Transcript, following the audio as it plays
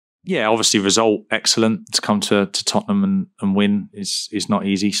Yeah, obviously result excellent. To come to Tottenham and win is not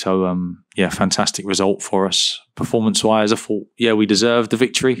easy. So yeah, fantastic result for us. Performance wise, I thought we deserved the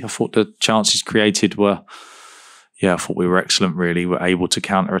victory. I thought the chances created were I thought we were excellent. Really, we're able to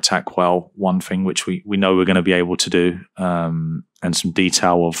counter attack well. One thing which we know we're going to be able to do, and some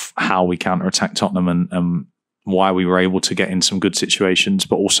detail of how we counter attack Tottenham and why we were able to get in some good situations,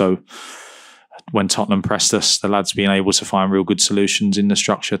 but also when Tottenham pressed us, the lads being able to find real good solutions in the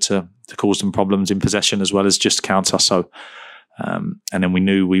structure to cause them problems in possession as well as just counter. So, and then we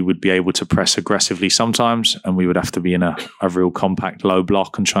knew we would be able to press aggressively sometimes, and we would have to be in a real compact low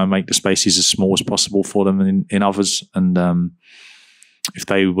block and try and make the spaces as small as possible for them in others. And if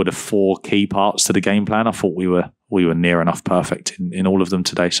they were the four key parts to the game plan, I thought we were near enough perfect in all of them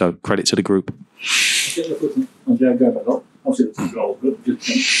today. So credit to the group.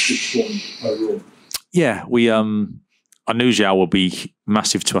 Yeah, I knew Joao would be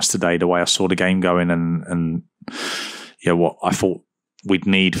massive to us today, the way I saw the game going and what I thought we'd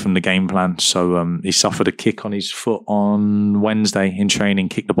need from the game plan. So he suffered a kick on his foot on Wednesday in training,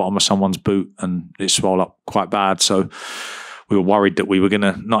 kicked the bottom of someone's boot, and it swelled up quite bad. So we were worried that we were going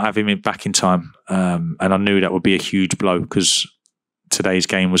to not have him back in time. And I knew that would be a huge blow because today's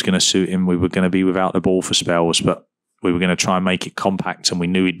game was going to suit him. We were going to be without the ball for spells, but we were going to try and make it compact, and we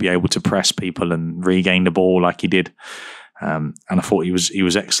knew he'd be able to press people and regain the ball like he did. And I thought he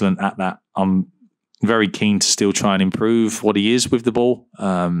was excellent at that. I'm very keen to still try and improve what he is with the ball.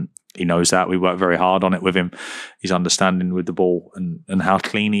 He knows that. We work very hard on it with him. His understanding with the ball and how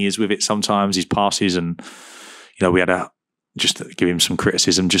clean he is with it sometimes, his passes. And, we had just to give him some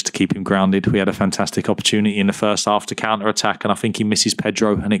criticism, just to keep him grounded. We had a fantastic opportunity in the first half to counter-attack, and I think he misses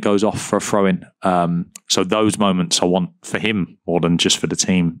Pedro and it goes off for a throw-in. So those moments I want for him more than just for the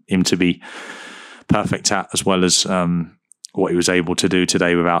team, him to be perfect at, as well as what he was able to do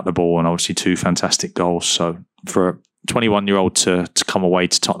today without the ball, and obviously 2 fantastic goals. So for a 21-year-old to come away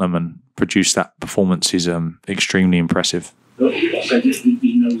to Tottenham and produce that performance is extremely impressive.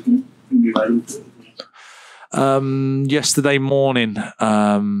 Yesterday morning,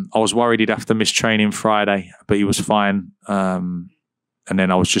 I was worried he'd have to miss training Friday, but he was fine. And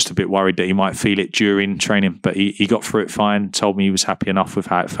then I was just a bit worried that he might feel it during training, but he got through it fine, told me he was happy enough with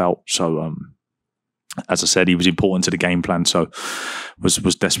how it felt. So, as I said, he was important to the game plan, so was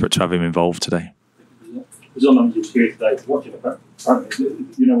desperate to have him involved today. Was on his here today watching it, apparently,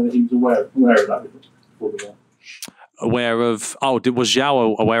 whether he was aware of that before the game. Aware of? Was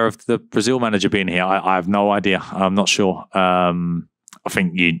Joao aware of the Brazil manager being here? I have no idea. I'm not sure. I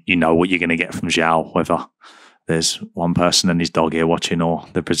think you know what you're going to get from Joao, whether there's one person and his dog here watching, or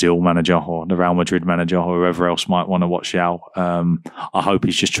the Brazil manager, or the Real Madrid manager, or whoever else might want to watch Joao. I hope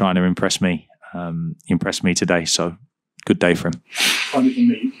he's just trying to impress me. Impressed me today, so good day for him. Finally, for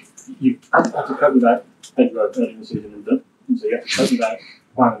me, you had to cope with that Pedro early in the season, and so you have to cope with that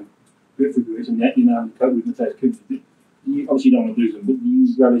plan for good, and yet cope with Matheus Cunha. You obviously don't want to lose them, but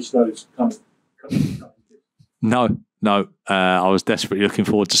you relish those kind of. No. I was desperately looking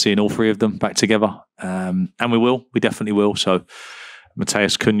forward to seeing all 3 of them back together, and we definitely will. So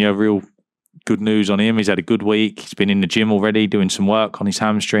Matheus Cunha, real good news on him. He's had a good week. He's been in the gym already doing some work on his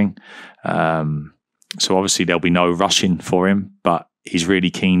hamstring. So obviously there'll be no rushing for him, but he's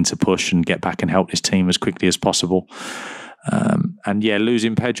really keen to push and get back and help this team as quickly as possible. And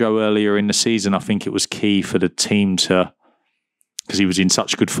losing Pedro earlier in the season, I think it was key for the team because he was in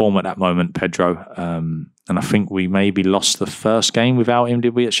such good form at that moment, Pedro. And I think we maybe lost the first game without him,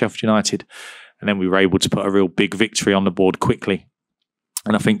 did we, at Sheffield United? And then we were able to put a real big victory on the board quickly.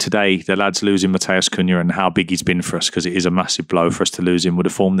 And I think today, the lads losing Matheus Cunha and how big he's been for us, because it is a massive blow for us to lose him with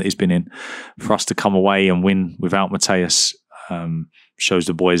the form that he's been in. For us to come away and win without Matheus shows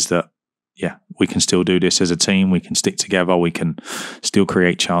the boys that, we can still do this as a team. We can stick together. We can still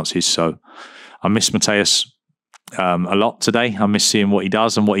create chances. So I miss Matheus a lot today. I miss seeing what he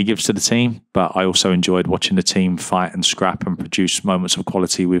does and what he gives to the team. But I also enjoyed watching the team fight and scrap and produce moments of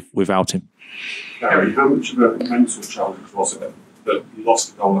quality without him. Gary, how much of a mental challenge was it that you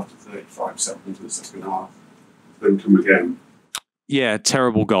lost the goal after 35 seconds in the second half, then come again? Yeah,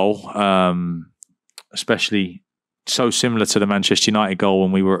 terrible goal. Especially so similar to the Manchester United goal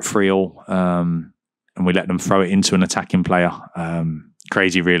when we were at 3-3, and we let them throw it into an attacking player.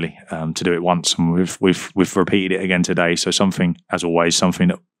 Crazy, really, to do it once, and we've repeated it again today. So something, as always, something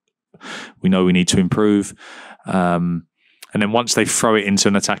that we know we need to improve. And then once they throw it into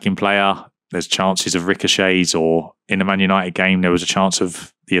an attacking player, there's chances of ricochets, or in the Man United game, there was a chance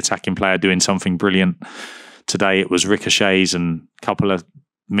of the attacking player doing something brilliant. Today, it was ricochets and a couple of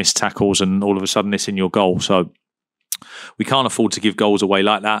missed tackles, and all of a sudden it's in your goal. So we can't afford to give goals away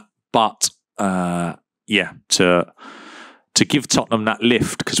like that. But to give Tottenham that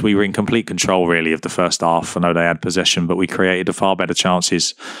lift, because we were in complete control really of the first half. I know they had possession, but we created a far better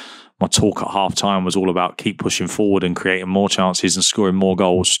chances. My talk at half time was all about keep pushing forward and creating more chances and scoring more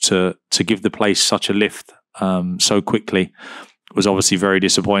goals to give the place such a lift so quickly. It was obviously very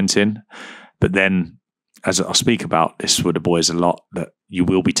disappointing. But then, as I speak about this with the boys a lot, that you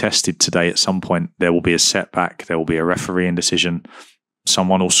will be tested today at some point. There will be a setback. There will be a refereeing decision.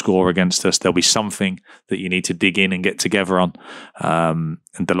 Someone will score against us. There'll be something that you need to dig in and get together on. And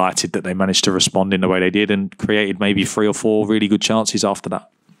delighted that they managed to respond in the way they did and created maybe 3 or 4 really good chances after that.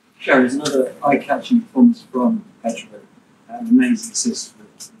 Joe, there's another eye-catching performance from Pedro. An amazing assist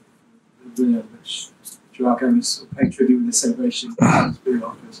for the winner, which Joao Gomes sort of paid tribute with the celebration. I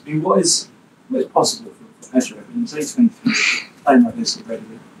mean, what is possible for Pedro? I mean, he's only 23, playing like this already,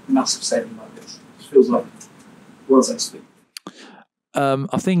 a massive statement like this. It feels like world's expert.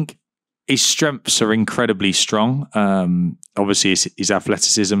 I think his strengths are incredibly strong. Obviously, his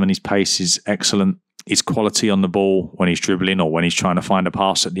athleticism and his pace is excellent. His quality on the ball when he's dribbling or when he's trying to find a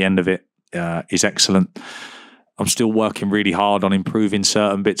pass at the end of it is excellent. I'm still working really hard on improving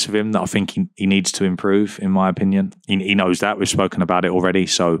certain bits of him that I think he needs to improve, in my opinion. He knows that. We've spoken about it already.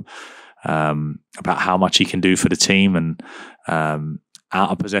 So about how much he can do for the team and out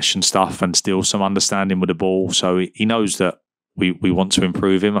of possession stuff and still some understanding with the ball. So he knows that we want to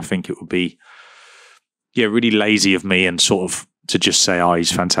improve him. I think it would be really lazy of me and sort of to just say, oh,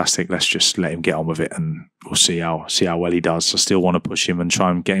 he's fantastic, let's just let him get on with it and we'll see how well he does. I still want to push him and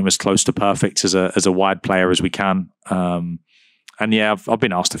try and get him as close to perfect as a wide player as we can. And I've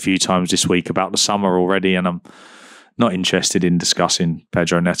been asked a few times this week about the summer already, and I'm not interested in discussing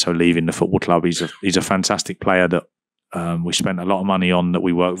Pedro Neto leaving the football club. He's a fantastic player that we spent a lot of money on, that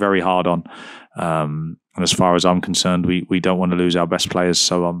we work very hard on. And as far as I'm concerned, we don't want to lose our best players.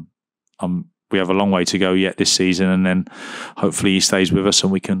 So we have a long way to go yet this season, and then hopefully he stays with us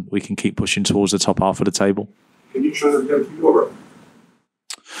and we can keep pushing towards the top half of the table. Can you try to go to Europe?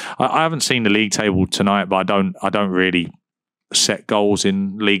 I haven't seen the league table tonight, but I don't really set goals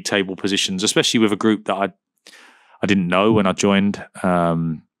in league table positions, especially with a group that I didn't know when I joined.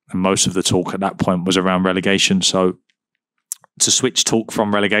 And most of the talk at that point was around relegation. So to switch talk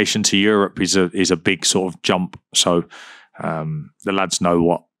from relegation to Europe is a big sort of jump. So the lads know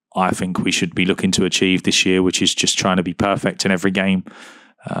what I think we should be looking to achieve this year, which is just trying to be perfect in every game,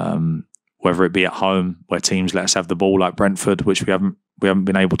 whether it be at home where teams let us have the ball like Brentford, which we haven't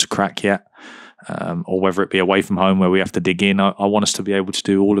been able to crack yet, or whether it be away from home where we have to dig in. I want us to be able to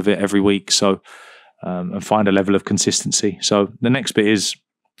do all of it every week, so and find a level of consistency. So the next bit is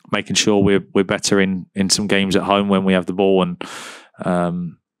making sure we're better in some games at home when we have the ball, and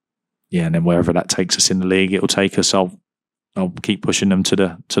and then wherever that takes us in the league, it will take us. I'll keep pushing them to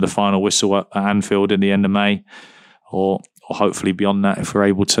the final whistle at Anfield in the end of May, or hopefully beyond that if we're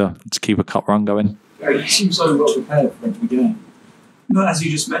able to keep a cup run going. You seem so well prepared for every game. But as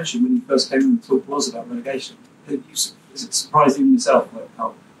you just mentioned, when you first came in, the talk was about relegation. Is it surprising yourself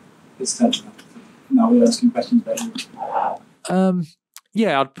how it's turned out? Now we're asking questions about you.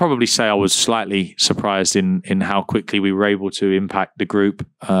 I'd probably say I was slightly surprised in how quickly we were able to impact the group.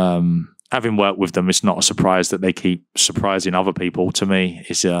 Having worked with them, it's not a surprise that they keep surprising other people. To me,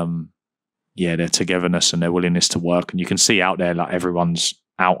 it's their togetherness and their willingness to work, and you can see out there like everyone's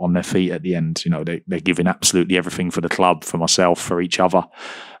out on their feet at the end. You know, they're giving absolutely everything for the club, for myself, for each other,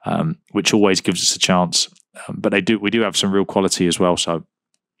 which always gives us a chance. But we do have some real quality as well. So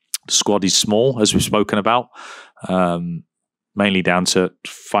the squad is small, as we've spoken about, mainly down to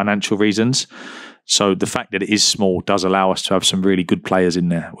financial reasons. So the fact that it is small does allow us to have some really good players in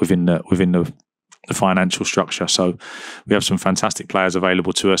there within the financial structure. So we have some fantastic players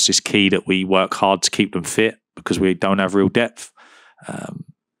available to us. It's key that we work hard to keep them fit because we don't have real depth.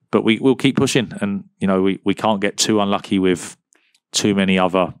 But we'll keep pushing, and we can't get too unlucky with too many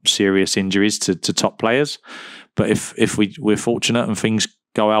other serious injuries to top players. But if we're fortunate and things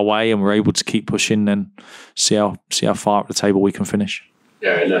go our way and we're able to keep pushing, then see how far up the table we can finish.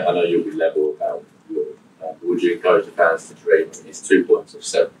 Yeah, I know you'll be level about. Would you encourage the fans to dream? It's 2 points of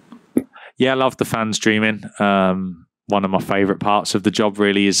 7. Yeah, I love the fans dreaming. One of my favourite parts of the job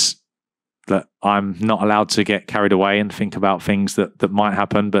really is that I'm not allowed to get carried away and think about things that might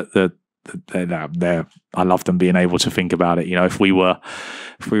happen, but I love them being able to think about it. If we were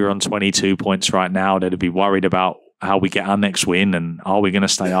on 22 points right now, they'd be worried about how we get our next win and are we going to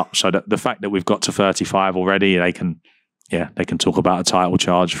stay up. So the fact that we've got to 35 already, they can talk about a title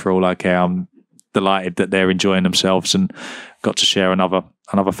charge for all I care. I'm delighted that they're enjoying themselves and got to share another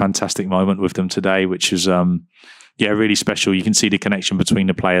fantastic moment with them today, which is really special. You can see the connection between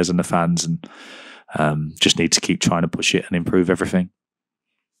the players and the fans, and just need to keep trying to push it and improve everything.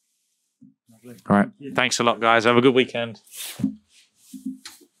 All right. Thanks a lot, guys. Have a good weekend.